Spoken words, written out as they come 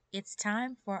It's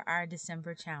time for our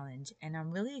December challenge, and I'm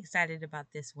really excited about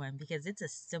this one because it's a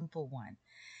simple one.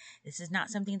 This is not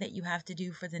something that you have to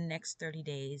do for the next 30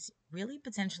 days. Really,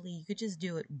 potentially, you could just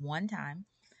do it one time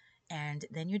and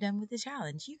then you're done with the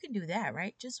challenge. You can do that,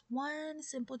 right? Just one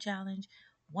simple challenge,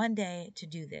 one day to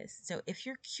do this. So, if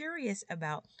you're curious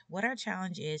about what our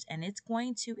challenge is, and it's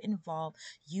going to involve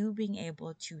you being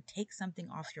able to take something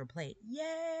off your plate,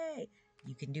 yay!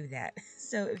 You can do that.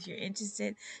 So, if you're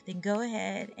interested, then go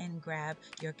ahead and grab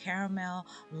your caramel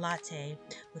latte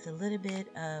with a little bit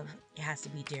of, it has to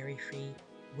be dairy free,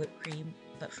 whipped cream.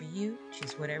 But for you,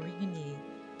 choose whatever you need,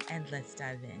 and let's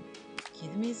dive in. Cue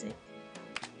the music.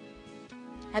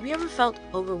 Have you ever felt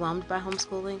overwhelmed by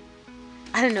homeschooling?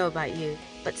 I don't know about you,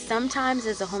 but sometimes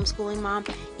as a homeschooling mom,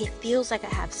 it feels like I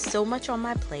have so much on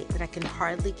my plate that I can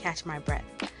hardly catch my breath.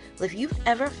 Well, if you've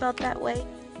ever felt that way,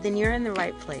 then you're in the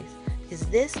right place because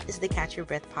this is the Catch Your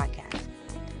Breath podcast.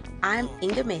 I'm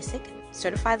Inga Masick,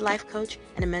 certified life coach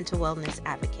and a mental wellness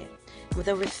advocate. With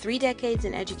over 3 decades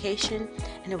in education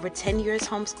and over 10 years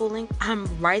homeschooling,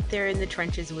 I'm right there in the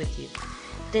trenches with you.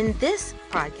 In this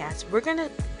podcast, we're going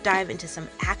to dive into some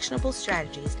actionable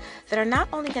strategies that are not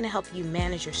only going to help you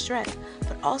manage your stress,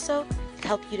 but also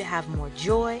help you to have more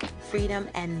joy, freedom,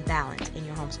 and balance in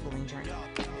your homeschooling journey.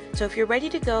 So if you're ready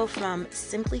to go from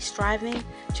simply striving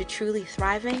to truly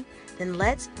thriving, then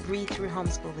let's breathe through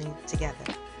homeschooling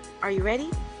together. Are you ready?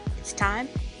 It's time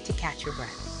to catch your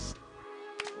breath.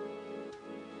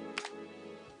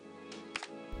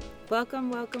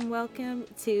 Welcome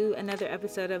to another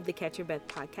episode of the Catch Your Breath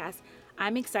podcast.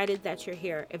 I'm excited that you're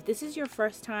here. If this is your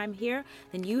first time here,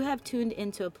 then you have tuned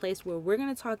into a place where we're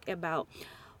going to talk about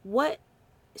what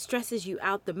stresses you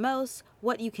out the most,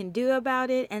 what you can do about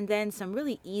it, and then some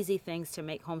really easy things to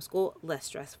make homeschool less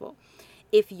stressful.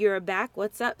 If you're back,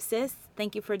 what's up, sis?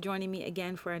 Thank you for joining me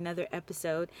again for another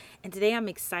episode. And today I'm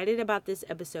excited about this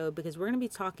episode because we're going to be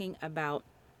talking about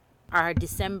our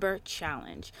December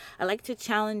challenge. I like to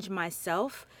challenge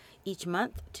myself each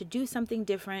month to do something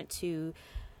different, to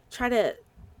try to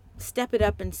step it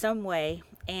up in some way,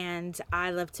 and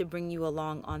I love to bring you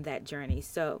along on that journey.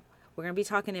 So we're going to be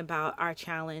talking about our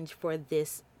challenge for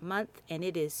this month, and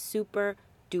it is super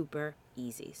duper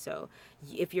easy. So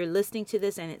if you're listening to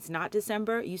this and it's not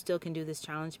December, you still can do this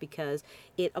challenge because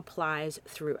it applies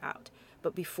throughout.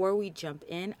 But before we jump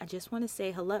in, I just want to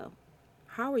say hello.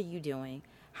 How are you doing?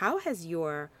 How has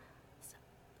your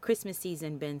Christmas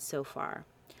season been so far?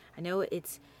 I know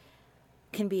it's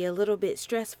can be a little bit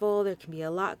stressful. There can be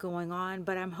a lot going on,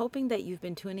 but I'm hoping that you've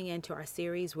been tuning into our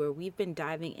series where we've been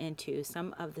diving into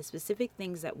some of the specific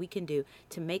things that we can do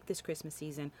to make this Christmas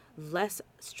season less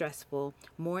stressful,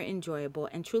 more enjoyable,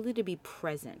 and truly to be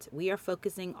present. We are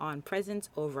focusing on presence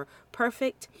over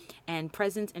perfect and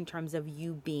presence in terms of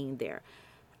you being there.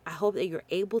 I hope that you're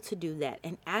able to do that.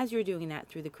 And as you're doing that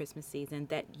through the Christmas season,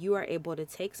 that you are able to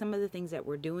take some of the things that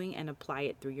we're doing and apply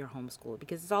it through your homeschool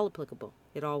because it's all applicable.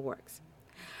 It all works.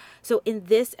 So in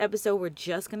this episode, we're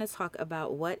just going to talk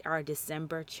about what our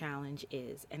December challenge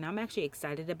is. And I'm actually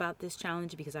excited about this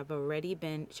challenge because I've already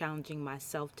been challenging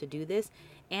myself to do this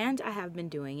and I have been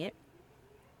doing it.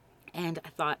 And I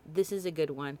thought this is a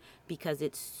good one because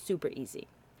it's super easy.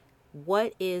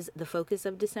 What is the focus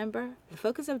of December? The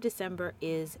focus of December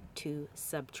is to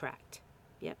subtract.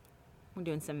 Yep, we're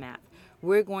doing some math.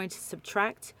 We're going to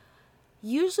subtract.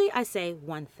 Usually I say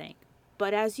one thing,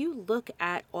 but as you look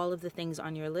at all of the things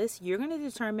on your list, you're going to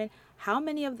determine how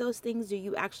many of those things do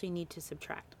you actually need to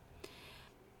subtract.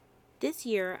 This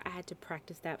year I had to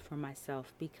practice that for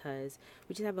myself because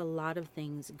we just have a lot of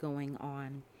things going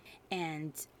on.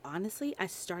 And honestly, I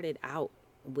started out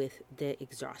with the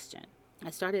exhaustion. I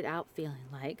started out feeling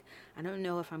like I don't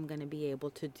know if I'm going to be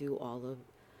able to do all of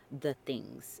the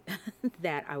things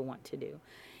that I want to do.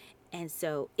 And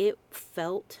so it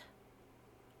felt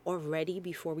already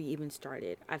before we even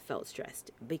started, I felt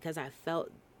stressed because I felt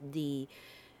the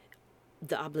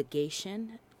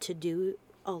obligation to do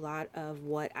a lot of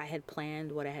what I had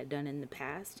planned, what I had done in the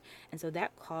past. And so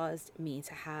that caused me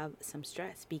to have some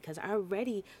stress because I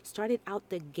already started out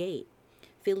the gate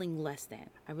feeling less than.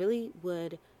 I really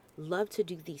would love to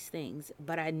do these things,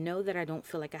 but I know that I don't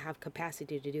feel like I have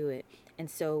capacity to do it. And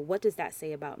so what does that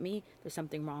say about me? There's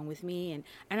something wrong with me, and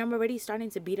I'm already starting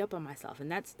to beat up on myself,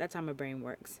 and that's how my brain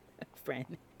works,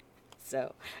 friend.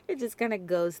 So it just kind of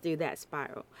goes through that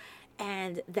spiral.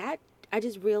 And that I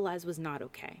just realized was not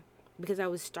okay because I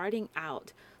was starting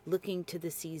out looking to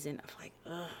the season of like,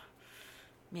 ugh,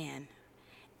 man.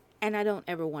 And I don't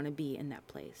ever want to be in that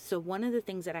place. So one of the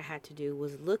things that I had to do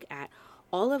was look at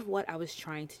all of what I was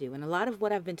trying to do, and a lot of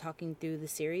what I've been talking through the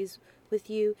series with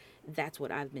you, that's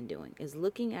what I've been doing, is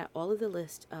looking at all of the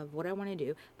list of what I want to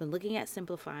do. Been looking at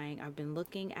simplifying, I've been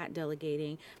looking at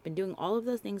delegating, been doing all of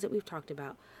those things that we've talked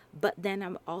about. But then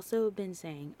I've also been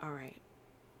saying, all right,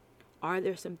 are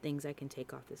there some things I can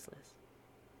take off this list?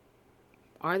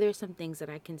 Are there some things that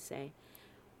I can say,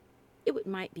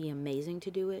 might be amazing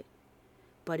to do it,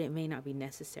 but it may not be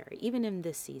necessary, even in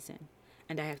this season.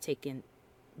 And I have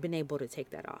been able to take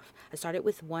that off. I started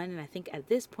with one, and I think at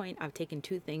this point I've taken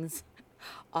two things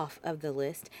off of the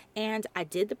list. And I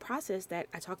did the process that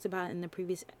I talked about in the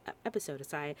previous episode.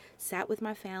 So I sat with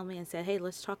my family and said, hey,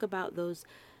 let's talk about those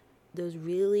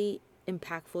really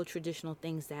impactful traditional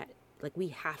things that like we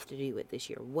have to do it this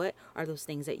year. What are those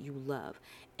things that you love?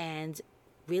 And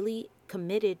really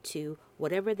committed to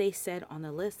whatever they said on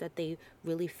the list that they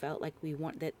really felt like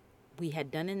that we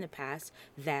had done in the past,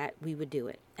 that we would do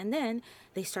it. And then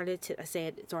they started to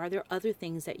say, so are there other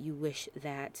things that you wish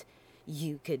that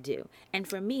you could do? And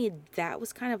for me, that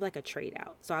was kind of like a trade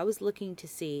out. So I was looking to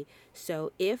see,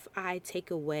 so if I take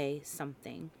away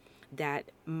something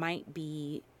that might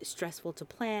be stressful to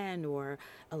plan or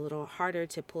a little harder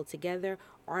to pull together,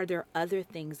 are there other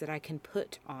things that I can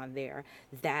put on there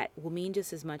that will mean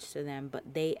just as much to them,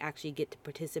 but they actually get to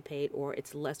participate, or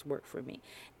it's less work for me?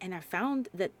 And I found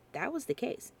that that was the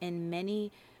case. In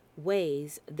many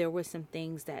ways, there were some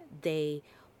things that they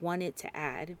wanted to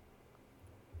add.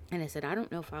 And I said, I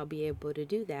don't know if I'll be able to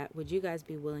do that. Would you guys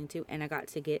be willing to? And I got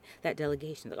to get that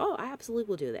delegation. Like, oh, I absolutely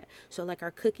will do that. So like our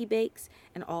cookie bakes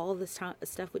and all the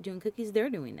stuff with doing cookies, they're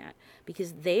doing that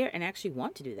because and actually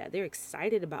want to do that. They're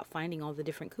excited about finding all the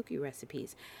different cookie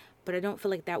recipes. But I don't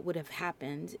feel like that would have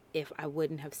happened if I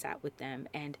wouldn't have sat with them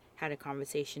and had a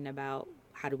conversation about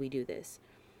how do we do this.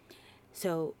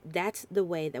 So that's the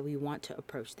way that we want to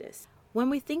approach this. When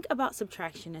we think about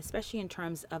subtraction, especially in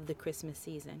terms of the Christmas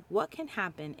season, what can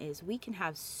happen is we can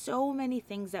have so many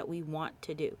things that we want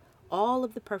to do. All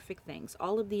of the perfect things,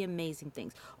 all of the amazing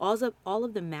things, all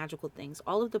of the magical things,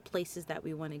 all of the places that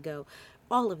we want to go,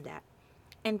 all of that.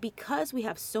 And because we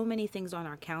have so many things on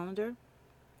our calendar,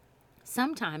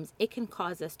 sometimes it can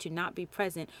cause us to not be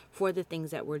present for the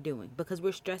things that we're doing because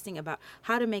we're stressing about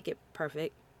how to make it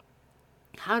perfect,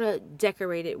 how to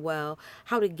decorate it well,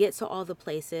 how to get to all the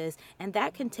places, and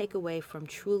that can take away from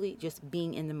truly just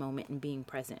being in the moment and being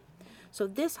present. So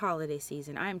this holiday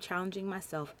season, I am challenging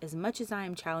myself as much as I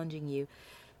am challenging you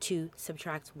to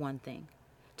subtract one thing,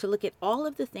 to look at all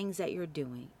of the things that you're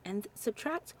doing and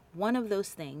subtract one of those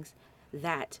things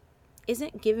that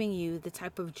isn't giving you the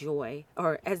type of joy,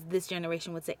 or as this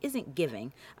generation would say, isn't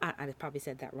giving. I probably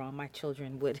said that wrong. My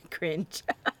children would cringe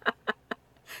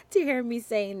to hear me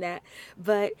saying that.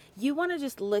 But you want to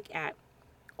just look at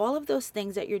all of those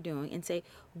things that you're doing and say,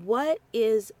 what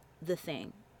is the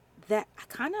thing that I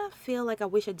kind of feel like I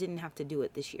wish I didn't have to do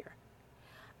it this year?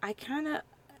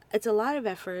 It's a lot of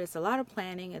effort, it's a lot of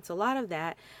planning, it's a lot of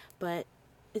that, but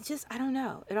it's just, I don't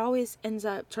know. It always ends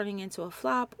up turning into a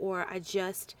flop, or I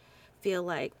just feel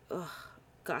like, oh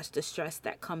gosh, the stress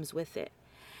that comes with it.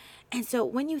 And so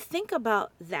when you think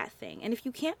about that thing, and if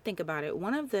you can't think about it,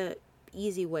 one of the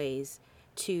easy ways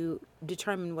to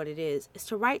determine what it is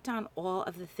to write down all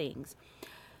of the things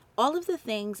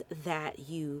that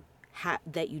you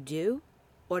do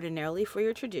ordinarily for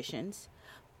your traditions,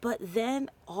 but then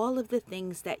all of the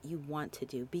things that you want to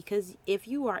do. Because if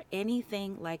you are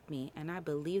anything like me, and I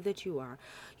believe that you are,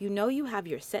 you have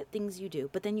your set things you do,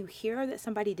 but then you hear that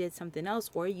somebody did something else,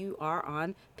 or you are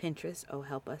on Pinterest. Oh,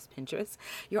 help us, Pinterest.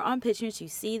 You're on Pinterest, you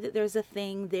see that there's a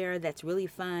thing there that's really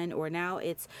fun, or now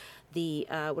it's the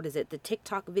the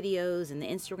TikTok videos and the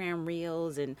Instagram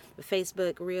reels and the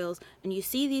Facebook reels, and you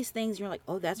see these things and you're like,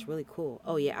 oh, that's really cool.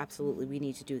 Oh yeah, absolutely, we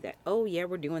need to do that. Oh yeah,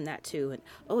 we're doing that too. And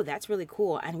oh, that's really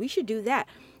cool, and we should do that.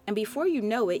 And before you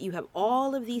know it, you have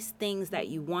all of these things that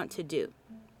you want to do,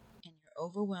 and you're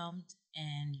overwhelmed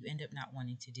and you end up not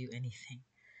wanting to do anything.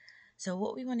 So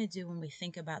what we want to do when we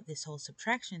think about this whole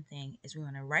subtraction thing is we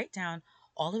want to write down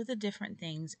all of the different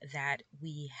things that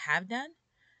we have done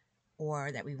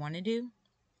or that we want to do,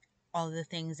 all of the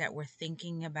things that we're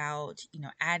thinking about,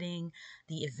 adding,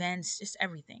 the events, just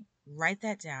everything. Write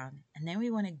that down. And then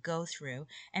we want to go through,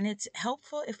 and it's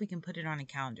helpful if we can put it on a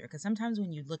calendar, because sometimes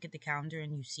when you look at the calendar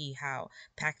and you see how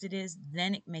packed it is,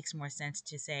 then it makes more sense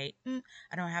to say,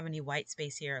 I don't have any white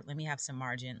space here. Let me have some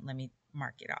margin. Let me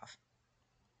mark it off.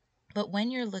 But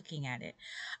when you're looking at it,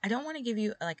 I don't want to give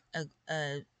you like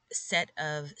a set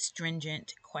of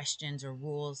stringent questions or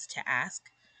rules to ask.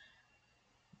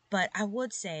 But I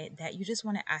would say that you just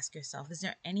want to ask yourself, is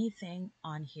there anything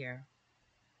on here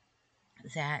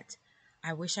that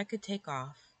I wish I could take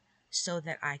off, so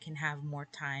that I can have more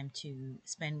time to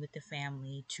spend with the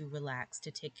family, to relax,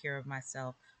 to take care of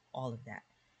myself, all of that.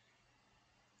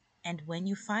 And when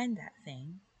you find that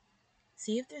thing,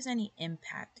 see if there's any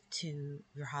impact to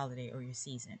your holiday or your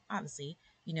season. Obviously,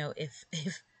 if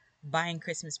if buying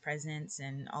Christmas presents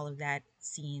and all of that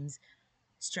seems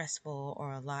stressful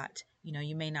or a lot,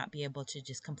 you may not be able to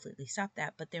just completely stop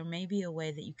that, but there may be a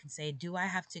way that you can say, do I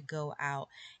have to go out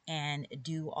and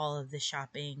do all of the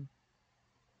shopping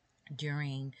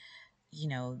during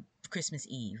Christmas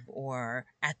Eve or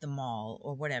at the mall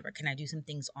or whatever? Can I do some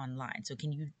things online? So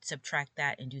can you subtract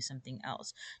that and do something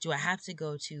else? Do I have to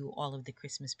go to all of the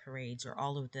Christmas parades or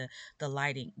all of the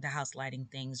lighting, the house lighting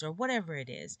things or whatever it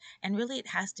is? And really it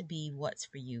has to be what's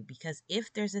for you, because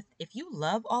if you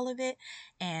love all of it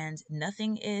and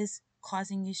nothing is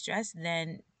causing you stress,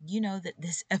 then you know that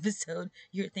this episode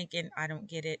you're thinking, I don't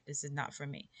get it, this is not for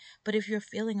me. But if you're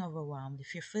feeling overwhelmed,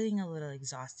 if you're feeling a little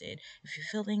exhausted, if you're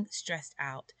feeling stressed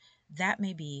out, that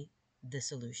may be the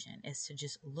solution, is to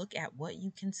just look at what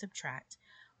you can subtract,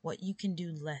 what you can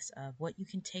do less of, what you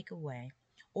can take away,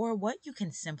 or what you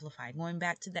can simplify. Going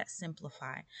back to that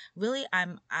simplify. Really,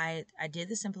 I did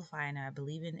the simplify and I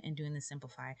believe in doing the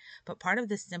simplify. But part of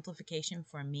the simplification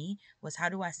for me was, how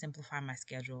do I simplify my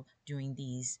schedule during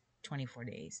these 24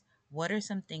 days? What are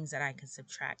some things that I can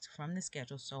subtract from the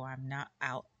schedule so I'm not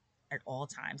out at all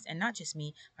times? And not just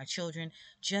me, my children,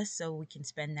 just so we can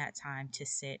spend that time to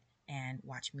sit and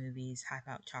watch movies, hype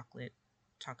out chocolate,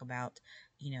 talk about,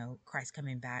 Christ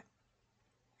coming back,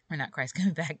 or not Christ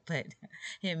coming back, but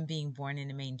him being born in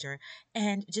a manger,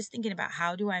 and just thinking about,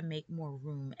 how do I make more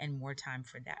room and more time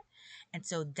for that? And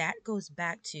so that goes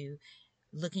back to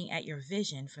looking at your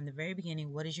vision from the very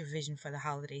beginning. What is your vision for the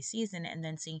holiday season? And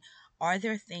then seeing, are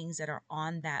there things that are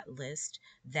on that list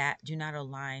that do not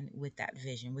align with that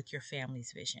vision, with your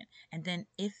family's vision? And then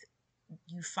if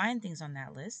you find things on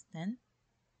that list, then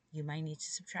you might need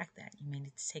to subtract that. You may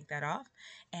need to take that off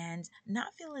and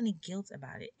not feel any guilt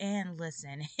about it. And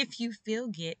listen, if you feel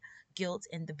guilt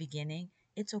in the beginning,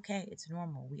 it's okay. It's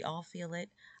normal. We all feel it.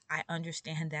 I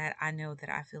understand that. I know that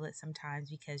I feel it sometimes,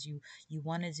 because you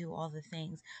want to do all the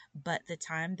things, but the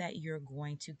time that you're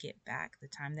going to get back, the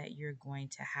time that you're going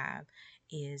to have,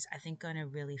 is, I think, going to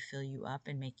really fill you up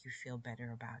and make you feel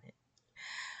better about it.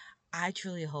 I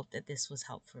truly hope that this was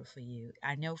helpful for you.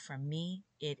 I know for me,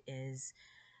 it's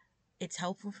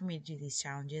helpful for me to do these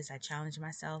challenges. I challenge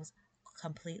myself.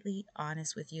 Completely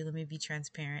honest with you, let me be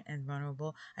transparent and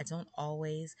vulnerable. I don't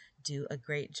always do a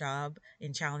great job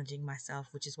in challenging myself,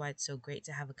 which is why it's so great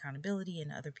to have accountability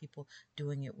and other people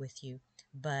doing it with you.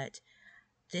 But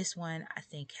this one, I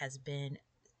think, has been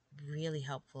really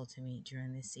helpful to me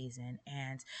during this season.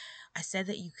 And I said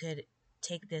that you could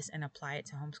take this and apply it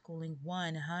to homeschooling.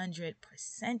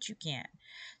 100% you can.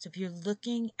 So if you're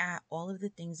looking at all of the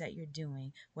things that you're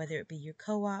doing, whether it be your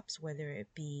co-ops, whether it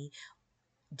be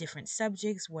different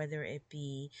subjects, whether it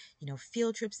be,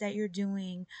 field trips that you're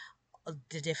doing,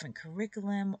 the different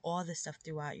curriculum, all the stuff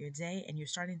throughout your day, and you're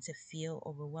starting to feel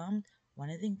overwhelmed, one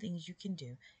of the things you can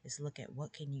do is look at,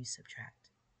 what can you subtract?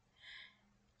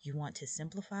 You want to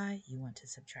simplify, you want to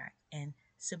subtract. And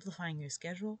simplifying your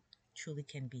schedule truly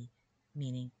can be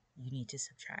meaning you need to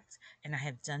subtract. And I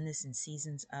have done this in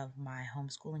seasons of my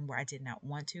homeschooling where I did not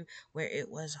want to, where it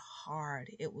was hard.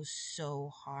 It was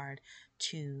so hard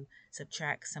to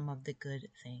subtract some of the good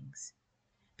things,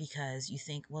 because you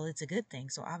think, well, it's a good thing,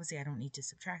 so obviously I don't need to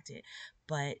subtract it.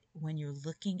 But when you're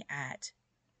looking at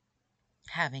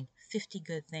having 50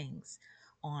 good things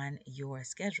on your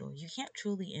schedule, you can't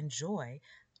truly enjoy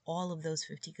all of those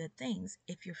 50 good things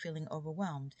if you're feeling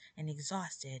overwhelmed and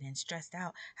exhausted and stressed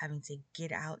out, having to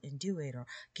get out and do it, or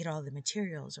get all the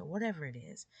materials, or whatever it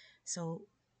is. So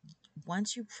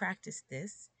once you practice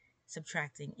this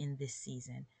subtracting in this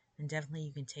season, then definitely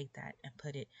you can take that and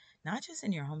put it not just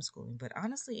in your homeschooling, but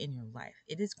honestly in your life.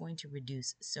 It is going to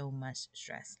reduce so much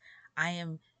stress. I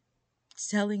am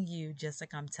telling you, just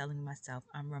like I'm telling myself,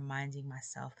 I'm reminding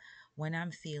myself when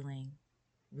I'm feeling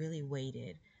really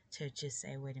weighted, to just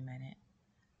say, wait a minute,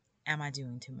 am I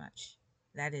doing too much?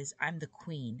 That is, I'm the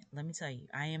queen. Let me tell you,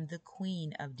 I am the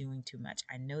queen of doing too much.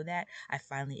 I know that. I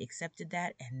finally accepted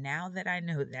that. And now that I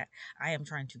know that, I am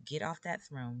trying to get off that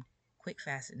throne quick,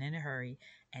 fast, and in a hurry,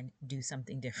 and do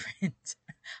something different.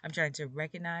 I'm trying to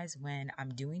recognize when I'm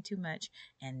doing too much,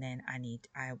 and then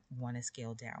I want to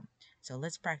scale down. So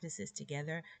let's practice this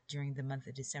together during the month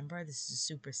of December. This is a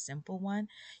super simple one.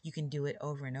 You can do it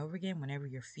over and over again whenever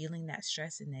you're feeling that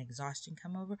stress and the exhaustion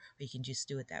come over, or you can just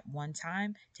do it that one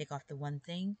time, take off the one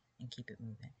thing, and keep it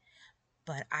moving.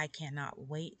 But I cannot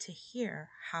wait to hear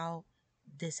how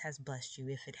this has blessed you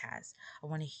if it has. I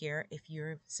want to hear if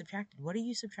you're subtracted. What are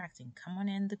you subtracting? Come on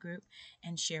in the group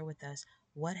and share with us.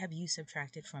 What have you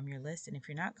subtracted from your list? And if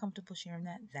you're not comfortable sharing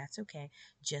that, that's okay.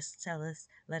 Just tell us,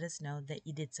 let us know that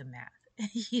you did some math.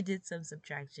 You did some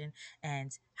subtraction,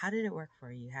 and how did it work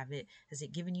for you? Has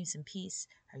it given you some peace?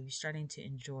 Are you starting to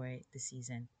enjoy the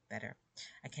season better?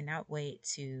 I cannot wait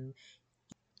to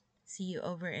see you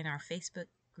over in our Facebook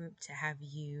group to have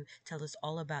you tell us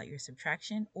all about your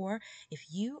subtraction. Or if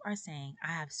you are saying,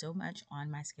 I have so much on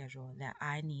my schedule that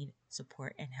I need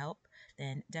support and help,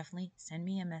 then definitely send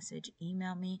me a message,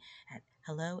 email me at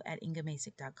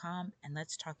hello@ingamasick.com, and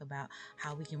let's talk about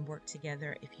how we can work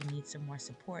together if you need some more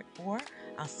support. Or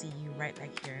I'll see you right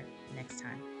back here next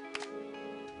time.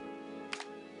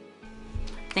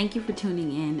 Thank you for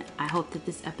tuning in. I hope that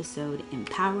this episode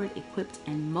empowered, equipped,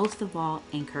 and most of all,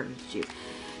 encouraged you.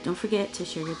 Don't forget to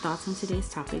share your thoughts on today's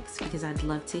topics, because I'd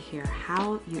love to hear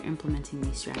how you're implementing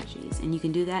these strategies. And you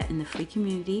can do that in the free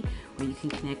community where you can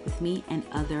connect with me and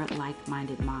other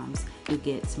like-minded moms. You'll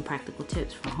get some practical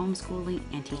tips for homeschooling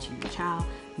and teaching your child,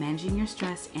 managing your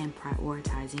stress, and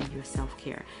prioritizing your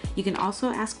self-care. You can also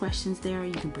ask questions there.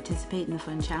 You can participate in the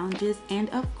fun challenges. And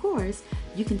of course,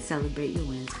 you can celebrate your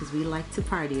wins, because we like to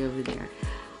party over there.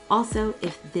 Also,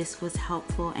 if this was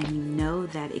helpful and you know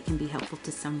that it can be helpful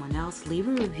to someone else, leave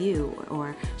a review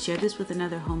or share this with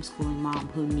another homeschooling mom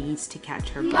who needs to catch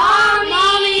her breath.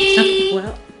 Mommy!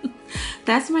 Well,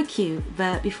 that's my cue.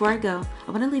 But before I go,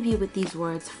 I want to leave you with these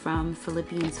words from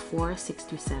Philippians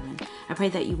 4:6-7. I pray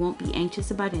that you won't be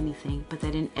anxious about anything, but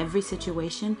that in every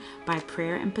situation, by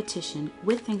prayer and petition,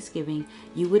 with thanksgiving,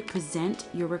 you would present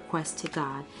your request to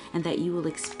God, and that you will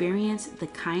experience the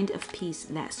kind of peace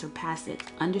that surpasses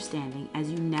understanding as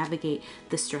you navigate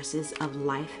the stresses of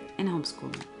life and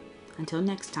homeschooling. Until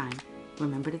next time,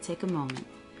 remember to take a moment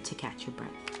to catch your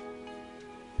breath.